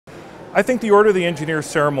I think the Order of the Engineers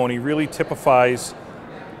ceremony really typifies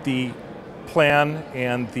the plan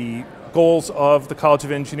and the goals of the College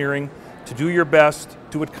of Engineering to do your best,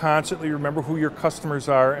 do it constantly, remember who your customers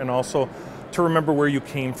are, and also to remember where you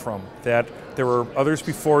came from, that there were others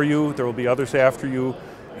before you, there will be others after you,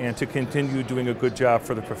 and to continue doing a good job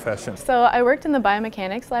for the profession. So I worked in the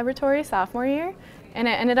biomechanics laboratory sophomore year, and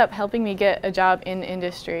it ended up helping me get a job in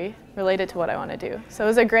industry related to what I want to do. So it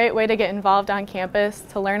was a great way to get involved on campus,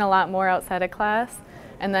 to learn a lot more outside of class,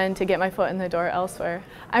 and then to get my foot in the door elsewhere.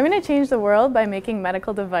 I'm going to change the world by making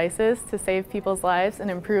medical devices to save people's lives and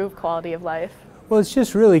improve quality of life. Well, it's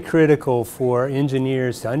just really critical for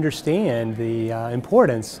engineers to understand the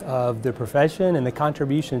importance of the profession and the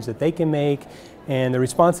contributions that they can make and the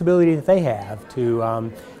responsibility that they have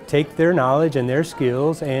to take their knowledge and their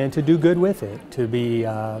skills and to do good with it, to be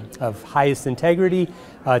of highest integrity,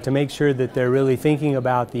 to make sure that they're really thinking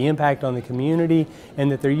about the impact on the community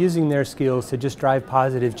and that they're using their skills to just drive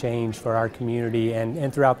positive change for our community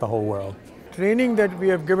and throughout the whole world. Training that we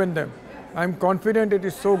have given them, I'm confident it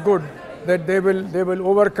is so good that they will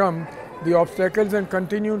overcome the obstacles and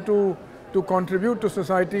continue to contribute to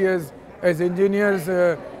society as engineers,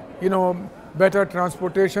 better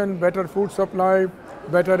transportation, better food supply,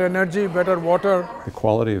 better energy, better water. The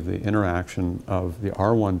quality of the interaction of the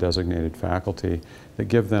R1 designated faculty that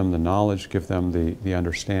give them the knowledge, give them the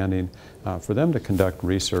understanding, for them to conduct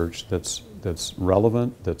research that's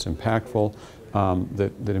relevant, that's impactful,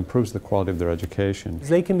 that improves the quality of their education.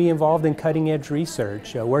 They can be involved in cutting-edge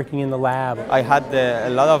research, working in the lab. I had a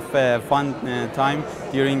lot of fun time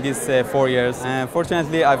during these 4 years.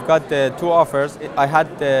 Fortunately, I've got 2 offers. I had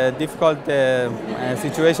a difficult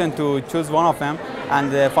situation to choose one of them,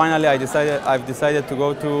 and finally I've decided to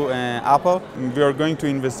go to Apple. We are going to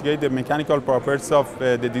investigate the mechanical properties of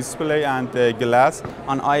the display and the glass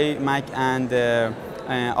on iMac and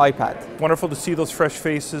iPad. Wonderful to see those fresh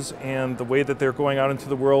faces and the way that they're going out into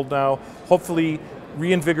the world now, hopefully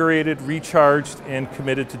reinvigorated, recharged, and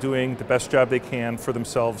committed to doing the best job they can for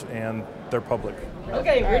themselves and their public.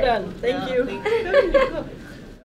 Okay, we're done. Thank you.